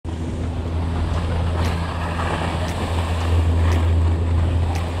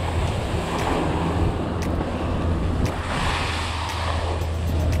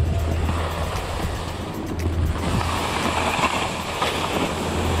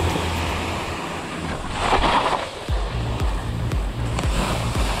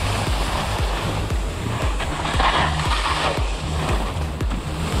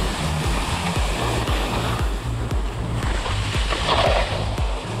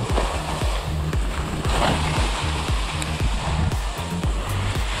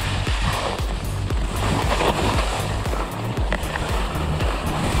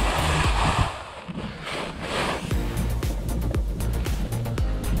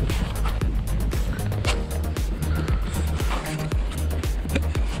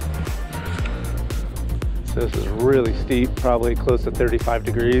So this is really steep, probably close to 35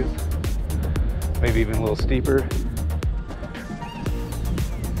 degrees, maybe even a little steeper.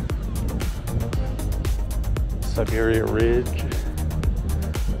 Siberia Ridge.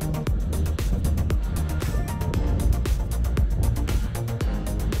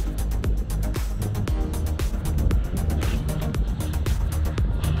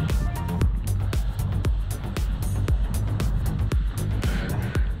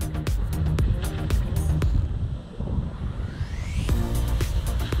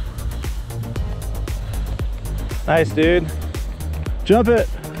 Nice, dude. Jump it.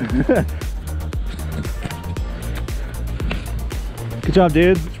 Good job,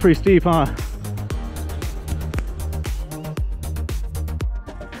 dude. It's pretty steep, huh?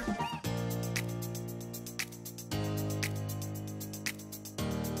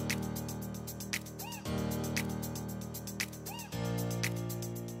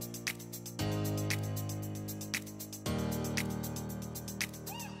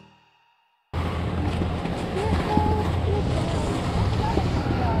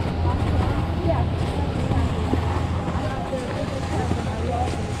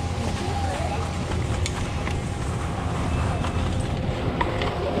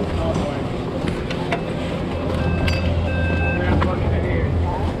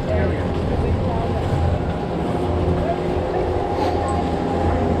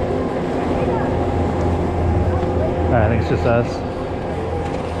 I think it's just us.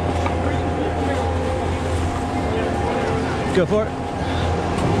 Go for it.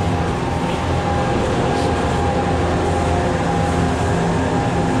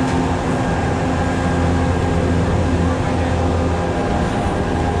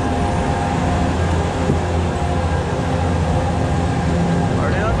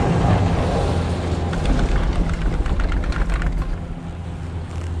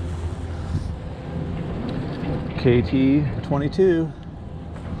 KT 22.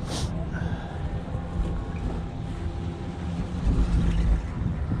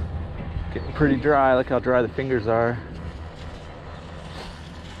 Getting pretty dry. Look how dry the fingers are.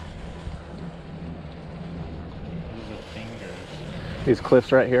 These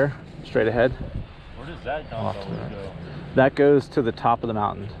cliffs right here, straight ahead. Where does that go? That goes to the top of the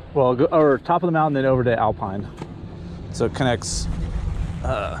mountain. Well, or top of the mountain, then over to Alpine. So it connects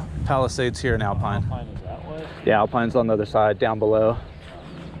Palisades here and Alpine. Alpine is that way? Yeah, Alpine's on the other side, down below.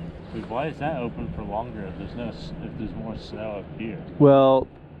 Dude, why is that open for longer if there's more snow up here? Well,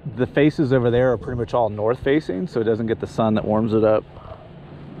 the faces over there are pretty much all north facing, so it doesn't get the sun that warms it up.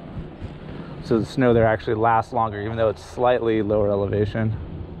 So the snow there actually lasts longer, even though it's slightly lower elevation.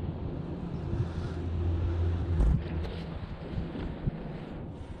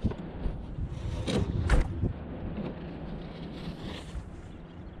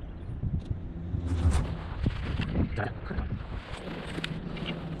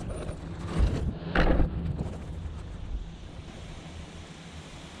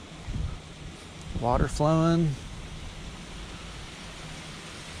 Water flowing.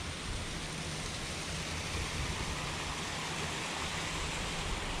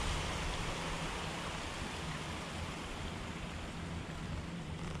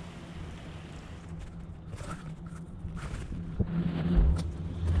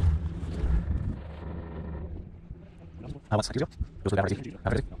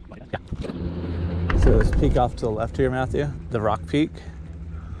 So this peak off to the left here, Matthew, the rock peak.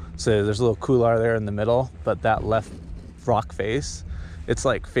 So there's a little couloir there in the middle, but that left rock face, it's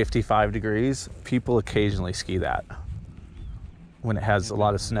like 55 degrees. People occasionally ski that when it has a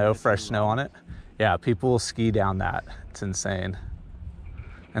lot of snow, fresh snow on it. Yeah, people will ski down that. It's insane.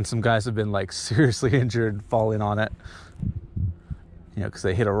 And some guys have been like seriously injured falling on it, you know, because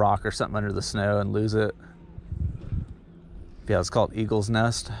they hit a rock or something under the snow and lose it. Yeah, it's called Eagle's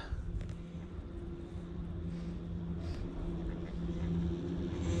Nest.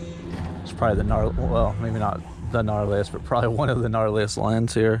 It's probably the well, maybe not the gnarliest, but probably one of the gnarliest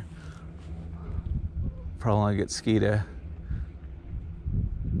lines here. Probably only get skied a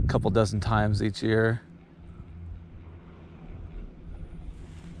couple dozen times each year.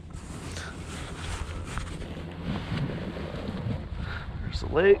 There's the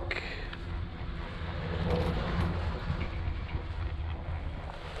lake.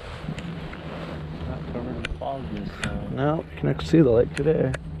 Not covered in fog this time. No, you can actually see the lake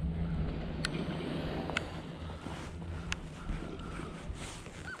today.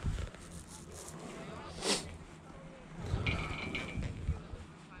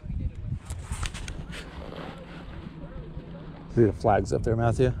 See the flags up there,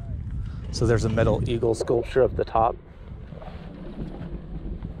 Matthew? So there's a metal eagle sculpture up the top.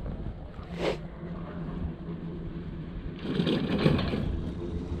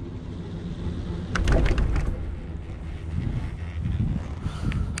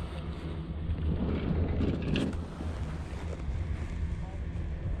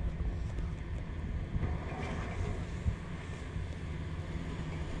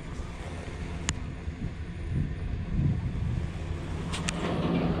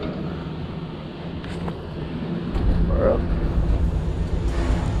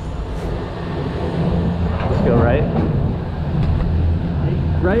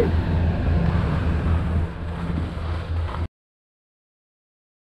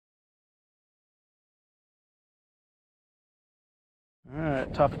 All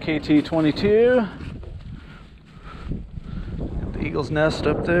right, top of KT 22. Got the Eagle's Nest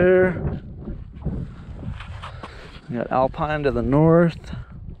up there. We got Alpine to the north.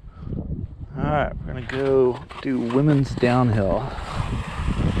 All right, we're gonna go do women's downhill.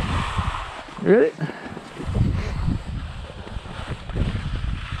 You ready?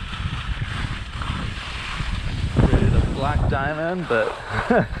 Rated a black diamond, but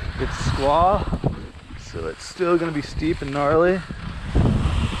it's Squaw, so it's still gonna be steep and gnarly.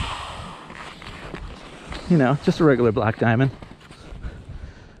 You know, just a regular black diamond.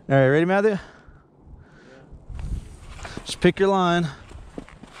 All right, ready, Matthew? Just pick your line.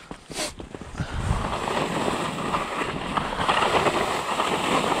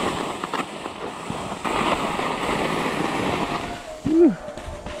 Woo.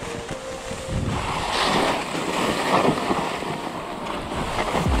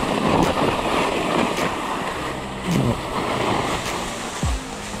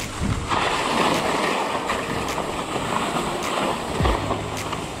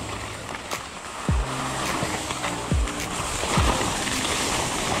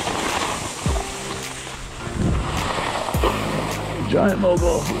 Giant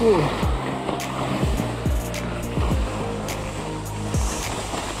mogul. Ooh.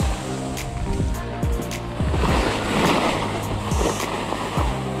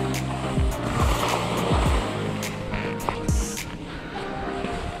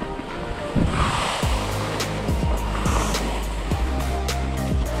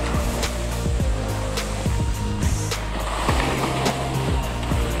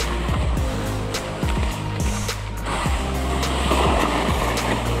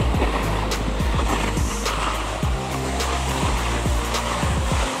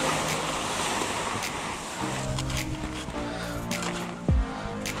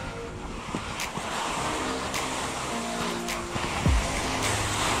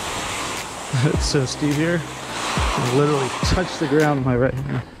 It's so steep here. I literally touched the ground with my right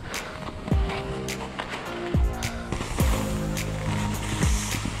hand.